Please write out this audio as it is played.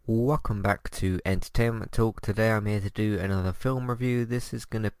Welcome back to Entertainment Talk. Today I'm here to do another film review. This is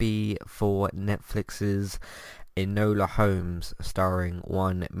going to be for Netflix's Enola Holmes, starring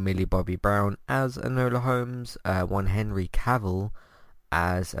one Millie Bobby Brown as Enola Holmes, one Henry Cavill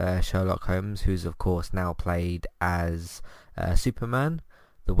as Sherlock Holmes, who's of course now played as Superman,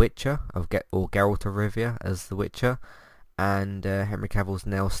 The Witcher, or Geralt of Rivia as The Witcher, and Henry Cavill's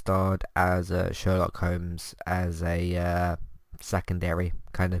now starred as Sherlock Holmes as a secondary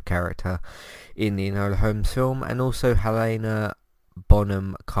kind of character in the Enola Holmes film, and also Helena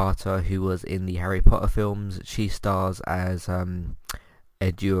Bonham Carter, who was in the Harry Potter films. She stars as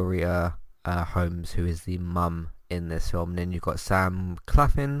Edoria Holmes, who is the mum in this film. And then you've got Sam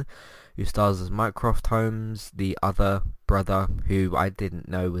Claflin, who stars as Mycroft Holmes, the other brother, who I didn't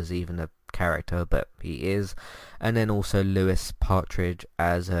know was even a character, but he is. And then also Lewis Partridge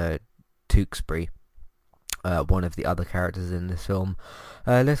as Tewkesbury, one of the other characters in this film.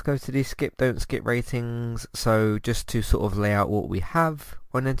 Let's go to the skip, don't skip ratings. So just to sort of lay out what we have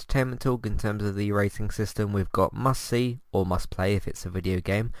on Entertainment Talk in terms of the rating system, we've got must see or must play if it's a video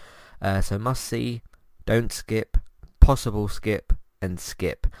game. So must see, don't skip, possible skip, and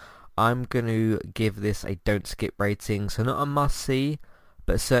skip. I'm going to give this a don't skip rating, so not a must see,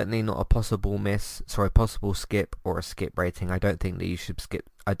 but certainly not a possible skip or a skip rating. I don't think that you should skip.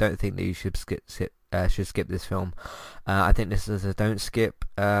 Should skip this film. I think this is a don't skip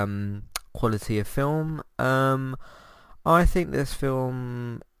quality of film. I think this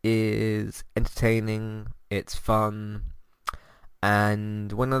film is entertaining, it's fun,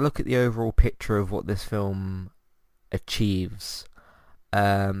 and when I look at the overall picture of what this film achieves,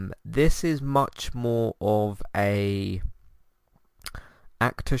 this is much more of a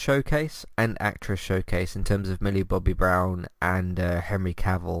actor showcase and actress showcase in terms of Millie Bobby Brown and Henry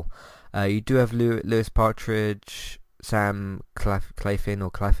Cavill. You do have Lewis Partridge, Sam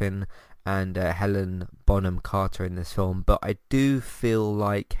Claflin, and Helen Bonham Carter in this film, but I do feel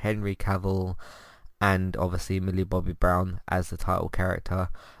like Henry Cavill and obviously Millie Bobby Brown as the title character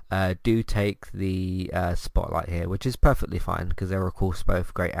do take the spotlight here, which is perfectly fine because they're of course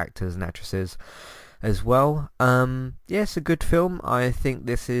both great actors and actresses as well. Yeah, it's a good film. I think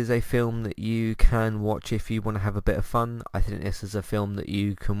this is a film that you can watch if you want to have a bit of fun. I think this is a film that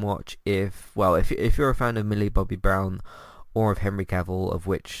you can watch if you're a fan of Millie Bobby Brown or of Henry Cavill, of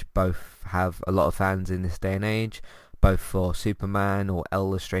which both have a lot of fans in this day and age, both for Superman or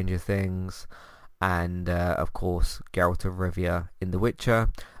Elle, Stranger Things, and of course Geralt of Rivia in The Witcher.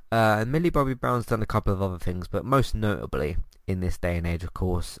 Millie Bobby Brown's done a couple of other things, but most notably in this day and age, of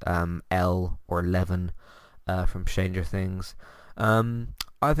course, Elle or Eleven from Stranger Things.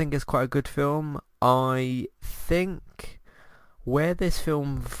 I think it's quite a good film. I think where this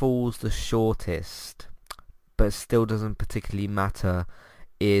film falls the shortest, but still doesn't particularly matter,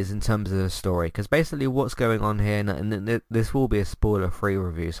 is in terms of the story. Because basically what's going on here, and this will be a spoiler-free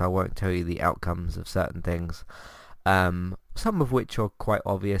review, so I won't tell you the outcomes of certain things. Some of which are quite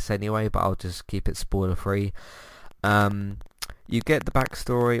obvious anyway, but I'll just keep it spoiler-free. You get the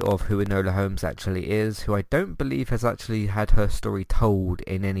backstory of who Enola Holmes actually is, who I don't believe has actually had her story told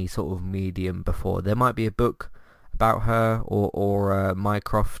in any sort of medium before. There might be a book about her or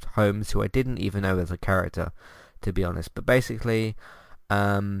Mycroft Holmes, who I didn't even know as a character, to be honest. But basically,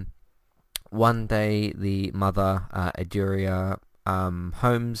 one day the mother, Edoria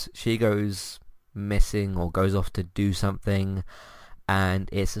Holmes, she goes missing or goes off to do something, and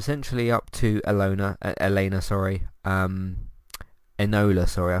it's essentially up to I've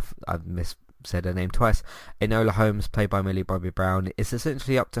said her name twice. Enola Holmes, played by Millie Bobby Brown. It's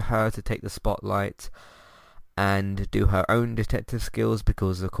essentially up to her to take the spotlight and do her own detective skills,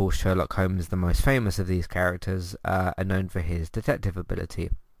 because of course Sherlock Holmes, the most famous of these characters, are known for his detective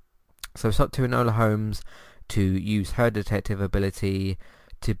ability. So it's up to Enola Holmes to use her detective ability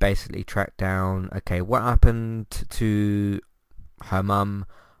to basically track down, okay, what happened to her mum,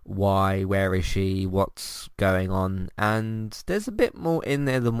 why, where is she, what's going on, and there's a bit more in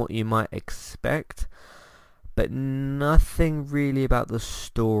there than what you might expect, but nothing really about the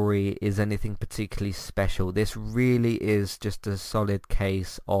story is anything particularly special. This really is just a solid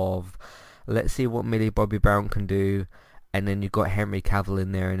case of, let's see what Millie Bobby Brown can do, and then you've got Henry Cavill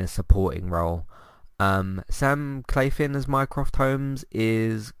in there in a supporting role. Sam Claflin as Mycroft Holmes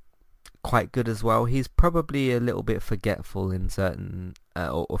is quite good as well. He's probably a little bit forgetful in certain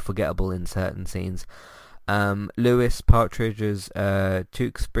or forgettable in certain scenes. Lewis Partridge as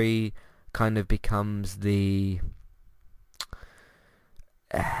Tewkesbury kind of becomes the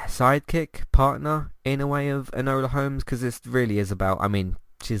sidekick partner in a way of Enola Holmes, because this really is about, I mean,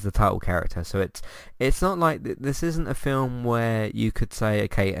 she's the title character. So it's not like this isn't a film where you could say,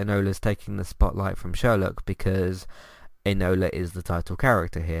 okay, Enola's taking the spotlight from Sherlock, because Enola is the title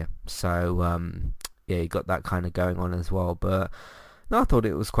character here. So yeah, you got that kind of going on as well. But no, I thought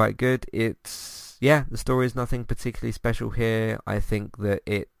it was quite good. The story is nothing particularly special here. I think that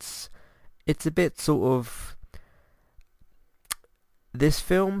it's a bit sort of, this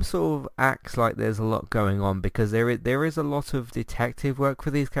film sort of acts like there's a lot going on, because there is a lot of detective work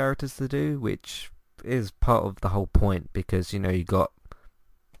for these characters to do, which is part of the whole point, because, you know, you got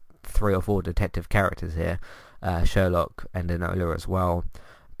 3 or 4 detective characters here, Sherlock and Enola as well.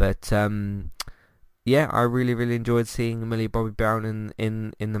 But yeah, I really, really enjoyed seeing Millie Bobby Brown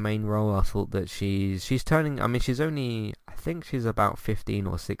in the main role. I thought that she's turning, I mean, she's only, I think she's about 15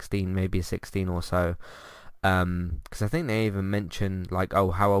 or 16, maybe 16 or so. Because I think they even mentioned, like, oh,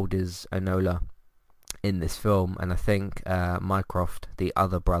 how old is Enola in this film? And I think Mycroft, the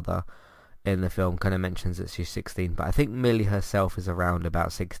other brother in the film, kind of mentions that she's 16. But I think Millie herself is around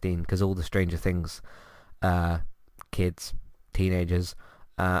about 16, because all the Stranger Things kids, teenagers,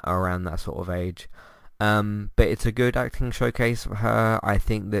 are around that sort of age. But it's a good acting showcase for her. I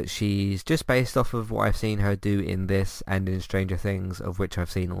think that she's, just based off of what I've seen her do in this and in Stranger Things, of which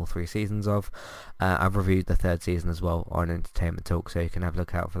I've seen all 3 seasons of. I've reviewed the 3rd season as well on Entertainment Talk, so you can have a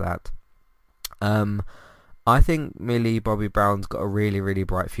look out for that. I think Millie Bobby Brown's got a really, really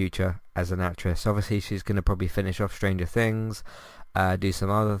bright future as an actress. Obviously, she's going to probably finish off Stranger Things, do some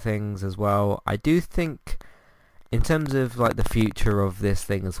other things as well. I do think, in terms of like the future of this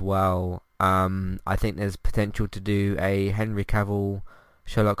thing as well, I think there's potential to do a Henry Cavill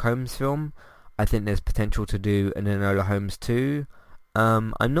Sherlock Holmes film. I think there's potential to do an Enola Holmes 2.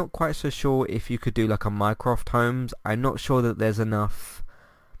 I'm not quite so sure if you could do like a Mycroft Holmes. I'm not sure that there's enough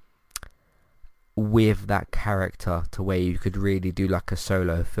with that character to where you could really do like a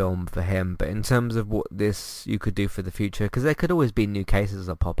solo film for him. But in terms of what this you could do for the future, because there could always be new cases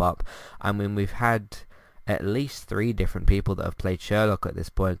that pop up. I mean, we've had at least 3 different people that have played Sherlock at this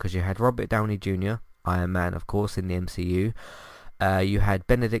point, because you had Robert Downey Jr., Iron Man, of course, in the MCU. You had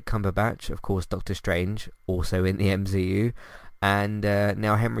Benedict Cumberbatch, of course, Doctor Strange, also in the MCU. And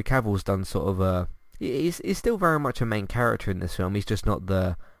now Henry Cavill's done sort of a... He's still very much a main character in this film. He's just not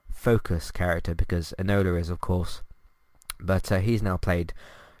the focus character, because Enola is, of course. But he's now played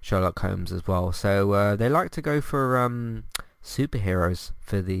Sherlock Holmes as well. So they like to go for superheroes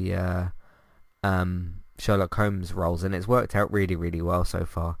for the... Sherlock Holmes roles, and it's worked out really, really well so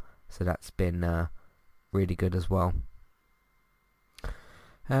far, so that's been really good as well.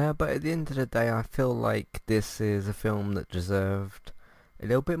 But at the end of the day, I feel like this is a film that deserved a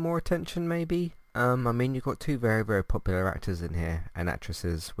little bit more attention, maybe. I mean, you've got 2 very, very popular actors in here, and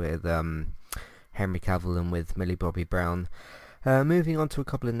actresses, with Henry Cavill and with Millie Bobby Brown. Moving on to a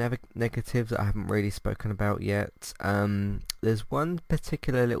couple of negatives that I haven't really spoken about yet. There's one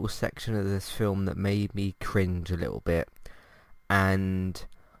particular little section of this film that made me cringe a little bit. And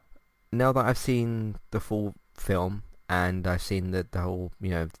now that I've seen the full film, and I've seen the whole,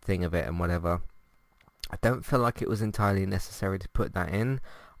 you know, thing of it and whatever, I don't feel like it was entirely necessary to put that in.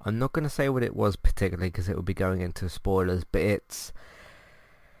 I'm not going to say what it was particularly, because it would be going into spoilers, but it's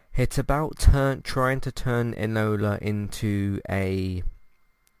about trying to turn Enola into a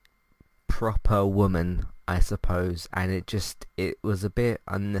proper woman, I suppose, and it was a bit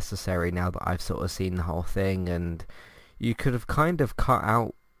unnecessary now that I've sort of seen the whole thing, and you could have kind of cut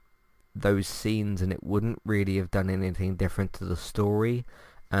out those scenes and it wouldn't really have done anything different to the story,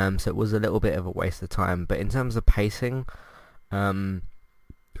 so it was a little bit of a waste of time. But in terms of pacing, I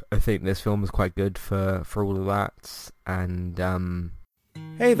think this film is quite good for all of that, and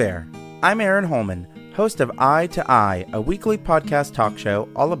Hey there, I'm Aaron Holman, host of Eye to Eye, a weekly podcast talk show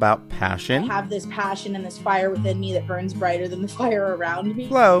all about passion. I have this passion and this fire within me that burns brighter than the fire around me.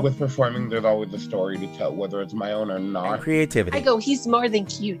 Flow. With performing, there's always a story to tell, whether it's my own or not. And creativity. I go, he's more than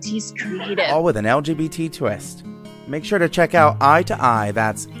cute, he's creative. All with an LGBT twist. Make sure to check out Eye to Eye,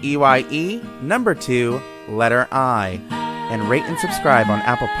 that's EYE, number 2, letter I. And rate and subscribe on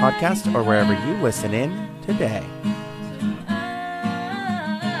Apple Podcasts or wherever you listen in today.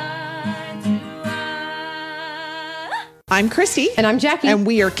 I'm Christy. And I'm Jackie. And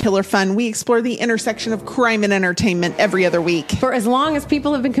we are Killer Fun. We explore the intersection of crime and entertainment every other week. For as long as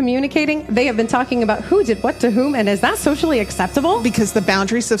people have been communicating, they have been talking about who did what to whom, and is that socially acceptable? Because the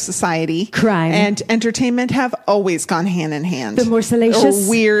boundaries of society, crime, and entertainment have always gone hand in hand. The more salacious, or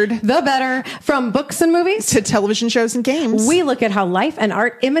weird, the better. From books and movies to television shows and games, we look at how life and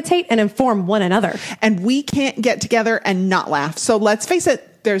art imitate and inform one another. And we can't get together and not laugh. So let's face it,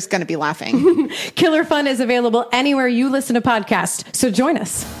 there's going to be laughing. Killer Fun is available anywhere you listen to podcasts, so join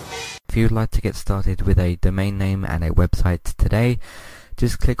us. If you'd like to get started with a domain name and a website today,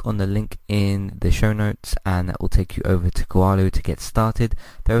 just click on the link in the show notes and that will take you over to Koalu to get started.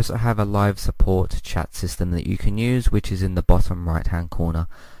 They also have a live support chat system that you can use, which is in the bottom right hand corner.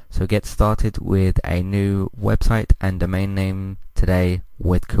 So get started with a new website and domain name today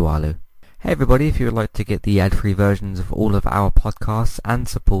with Koalu. Hey everybody, if you would like to get the ad-free versions of all of our podcasts and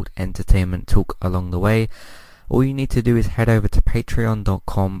support Entertainment Talk along the way, all you need to do is head over to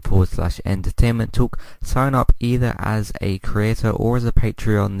patreon.com/entertainment talk. Sign up either as a creator or as a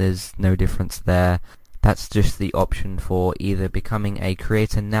Patreon. There's no difference there. That's just the option for either becoming a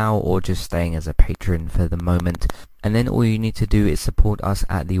creator now or just staying as a patron for the moment. And then all you need to do is support us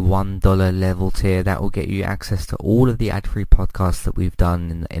at the $1 level tier. That will get you access to all of the ad-free podcasts that we've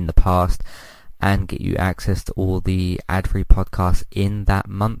done in the past, and get you access to all the ad-free podcasts in that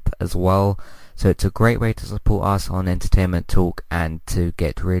month as well. So it's a great way to support us on Entertainment Talk and to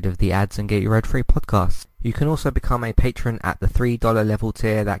get rid of the ads and get your ad-free podcasts. You can also become a patron at the $3 level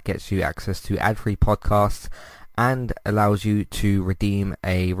tier. That gets you access to ad-free podcasts and allows you to redeem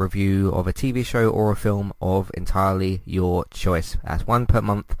a review of a TV show or a film of entirely your choice. That's one per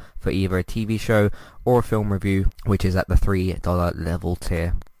month for either a TV show or a film review, which is at the $3 level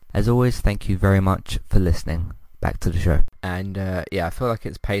tier. As always, thank you very much for listening. Back to the show. And I feel like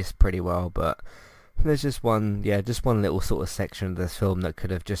it's paced pretty well, but there's just one little sort of section of this film that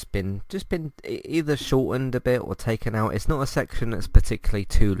could have just been either shortened a bit or taken out. It's not a section that's particularly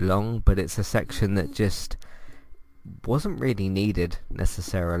too long, but it's a section that just wasn't really needed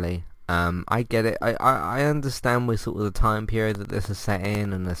necessarily. I get it. I understand with sort of the time period that this is set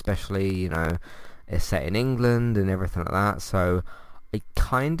in, and especially, it's set in England and everything like that, so I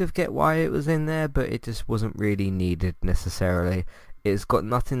kind of get why it was in there, but it just wasn't really needed necessarily. It's got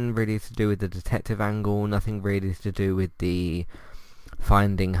nothing really to do with the detective angle, nothing really to do with the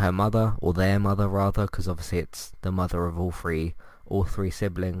finding her mother, or their mother rather, because obviously it's the mother of all three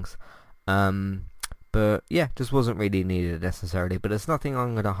siblings. But yeah, just wasn't really needed necessarily. But it's nothing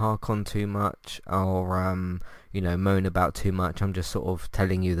I'm going to hark on too much or moan about too much. I'm just sort of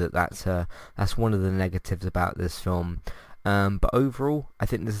telling you that's one of the negatives about this film. But overall, I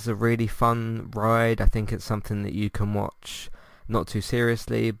think this is a really fun ride. I think it's something that you can watch not too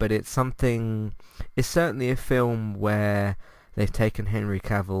seriously, but it's certainly a film where they've taken Henry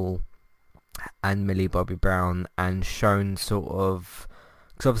Cavill and Millie Bobby Brown and shown sort of,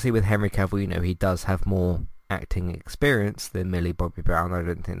 because obviously with Henry Cavill, he does have more acting experience than Millie Bobby Brown. I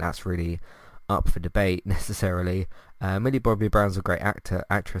don't think that's really up for debate necessarily. Millie Bobby Brown's a great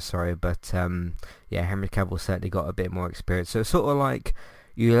actress, but Henry Cavill certainly got a bit more experience. So it's sort of like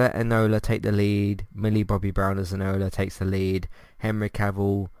you let Enola take the lead, Millie Bobby Brown as Enola takes the lead, Henry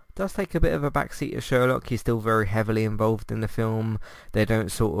Cavill does take a bit of a backseat as Sherlock. He's still very heavily involved in the film. They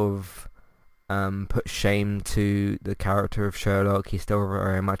don't sort of put shame to the character of Sherlock. He's still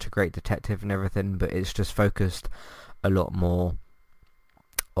very much a great detective and everything, but it's just focused a lot more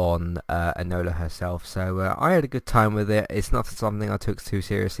on Enola herself. So I had a good time with it. It's not something I took too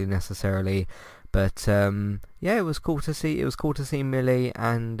seriously necessarily, but it was cool to see. It was cool to see Millie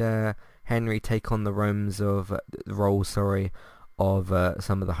and Henry take on the roles of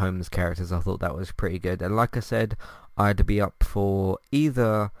some of the Holmes characters. I thought that was pretty good. And like I said, I'd be up for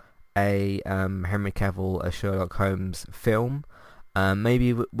either a Henry Cavill, a Sherlock Holmes film,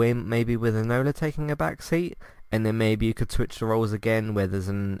 maybe with Enola taking a back seat. And then maybe you could switch the roles again, where there's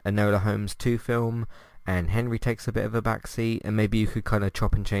an Enola Holmes 2 film and Henry takes a bit of a backseat, and maybe you could kind of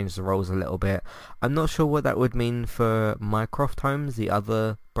chop and change the roles a little bit. I'm not sure what that would mean for Mycroft Holmes, the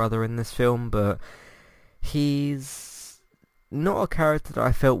other brother in this film, but he's not a character that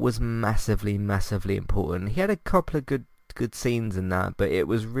I felt was massively important. He had a couple of good scenes in that, but it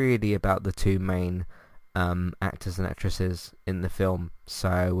was really about the two main actors and actresses in the film.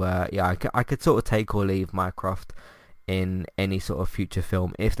 So I could sort of take or leave Mycroft in any sort of future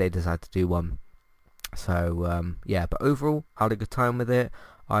film if they decide to do one. So but overall I had a good time with it.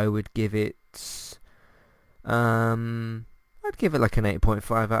 I would give it like an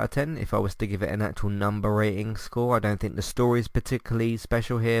 8.5 out of 10 if I was to give it an actual number rating score. I don't think the story's particularly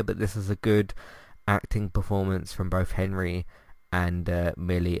special here, but this is a good acting performance from both Henry and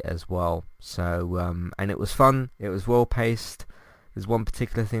Millie as well. So and it was fun, it was well paced. There's one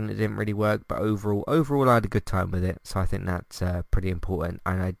particular thing that didn't really work, but overall I had a good time with it, so I think that's pretty important.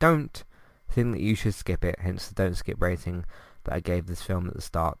 And I don't think that you should skip it, hence the don't skip rating that I gave this film at the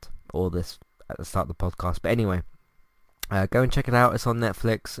start of the podcast. But anyway, go and check it out. It's on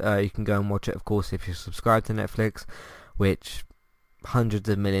Netflix. You can go and watch it, of course, if you're subscribed to Netflix, which hundreds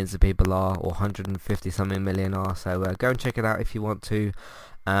of millions of people are, or 150 something million are. So go and check it out if you want to.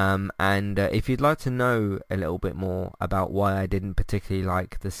 And if you'd like to know a little bit more about why I didn't particularly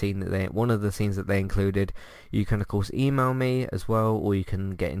like the scene that one of the scenes that they included, you can of course email me as well, or you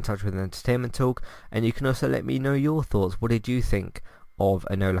can get in touch with Entertainment Talk, and you can also let me know your thoughts. What did you think of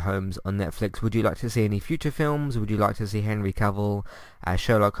Enola Holmes on Netflix? Would you like to see any future films? Would you like to see Henry Cavill as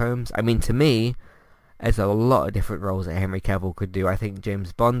Sherlock Holmes? I mean, to me, there's a lot of different roles that Henry Cavill could do. I think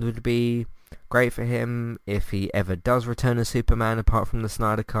James Bond would be great for him if he ever does return as Superman, apart from the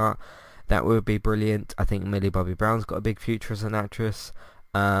Snyder Cut. That would be brilliant. I think Millie Bobby Brown's got a big future as an actress.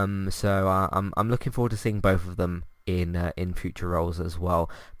 So I'm looking forward to seeing both of them in future roles as well.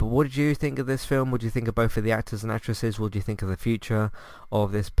 But what did you think of this film? What do you think of both of the actors and actresses? What do you think of the future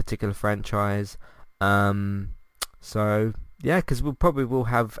of this particular franchise? So yeah, because we'll probably will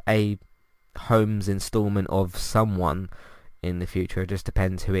have a Holmes installment of someone in the future. It just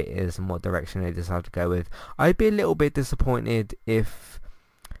depends who it is and what direction they decide to go with. I'd be a little bit disappointed if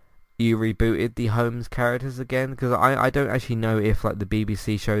you rebooted the Holmes characters again, because I don't actually know if like the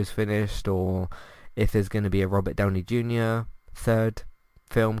BBC show's finished, or if there's going to be a Robert Downey Jr. third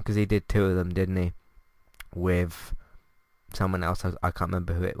film, because he did 2 of them, didn't he, with someone else. I can't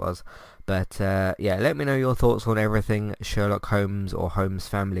remember who it was. But yeah, let me know your thoughts on everything Sherlock Holmes or Holmes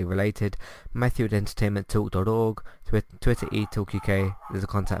family related. Matthew at entertainmenttalk.org, Twitter eTalkUK. There's a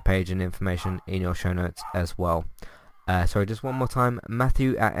contact page and information in your show notes as well. Sorry, just one more time.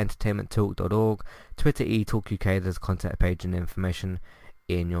 Matthew at entertainmenttalk.org, Twitter eTalkUK. There's a contact page and information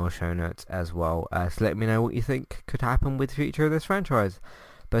in your show notes as well. So let me know what you think could happen with the future of this franchise.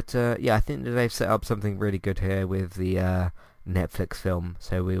 But yeah, I think that they've set up something really good here with the Netflix film,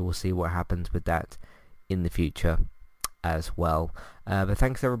 so we will see what happens with that in the future as well. But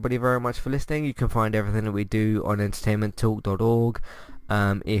thanks everybody very much for listening. You can find everything that we do on entertainmenttalk.org.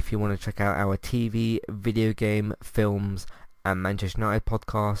 If you want to check out our TV, video game, films and Manchester United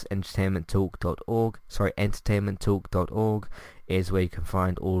podcast, entertainmenttalk.org is where you can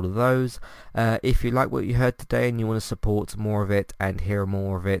find all of those. If you like what you heard today and you want to support more of it and hear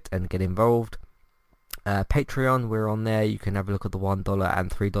more of it and get involved, Patreon, we're on there. You can have a look at the $1 and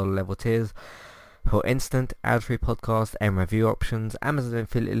 $3 level tiers for instant ad-free podcast and review options. Amazon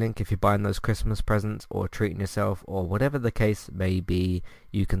affiliate link if you're buying those Christmas presents or treating yourself or whatever the case may be.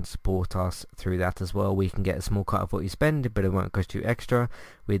 You can support us through that as well. We can get a small cut of what you spend, but it won't cost you extra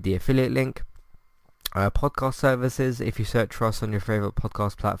with the affiliate link. Podcast services, if you search for us on your favourite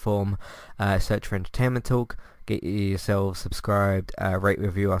podcast platform, search for Entertainment Talk, get yourself subscribed, rate,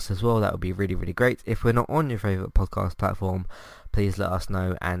 review us as well. That would be really, really great. If we're not on your favourite podcast platform, please let us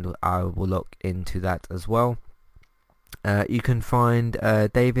know and I will look into that as well. You can find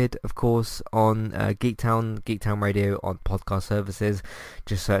David, of course, on Geektown Radio on podcast services.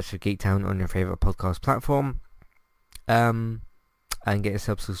 Just search for Geektown on your favourite podcast platform. And get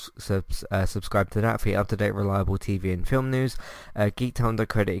yourself subscribed to that for your up-to-date, reliable TV and film news.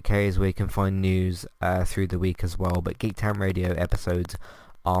 Geektown.co.uk is where you can find news through the week as well. But Geektown Radio episodes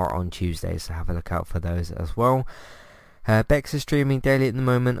are on Tuesdays, so have a look out for those as well. Bex is streaming daily at the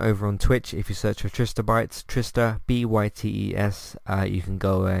moment over on Twitch. If you search for Trista Bytes, Trista, B-Y-T-E-S, you can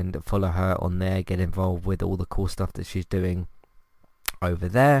go and follow her on there, get involved with all the cool stuff that she's doing over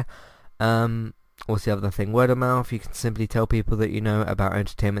there. What's the other thing? Word of mouth. You can simply tell people that you know about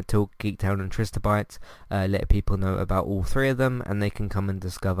Entertainment Talk, Geektown and Trista Bytes. Let people know about all 3 of them, and they can come and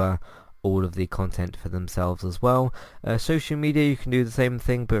discover all of the content for themselves as well. Social media, you can do the same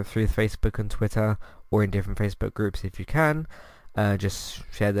thing, but through Facebook and Twitter, or in different Facebook groups if you can. Just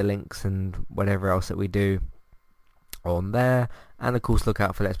share the links and whatever else that we do on there. And of course look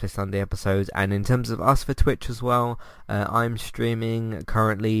out for Let's Play Sunday episodes. And in terms of us for Twitch as well, I'm streaming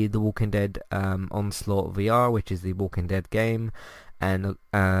currently The Walking Dead Onslaught VR, which is the Walking Dead game, and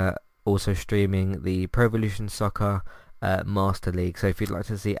also streaming the Pro Evolution Soccer Master League. So if you'd like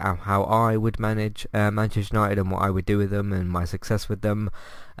to see how I would manage Manchester United and what I would do with them and my success with them,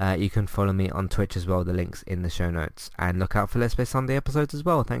 you can follow me on Twitch as well. The link's in the show notes. And look out for Let's Play Sunday episodes as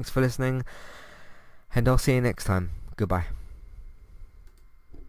well. Thanks for listening, and I'll see you next time. Goodbye.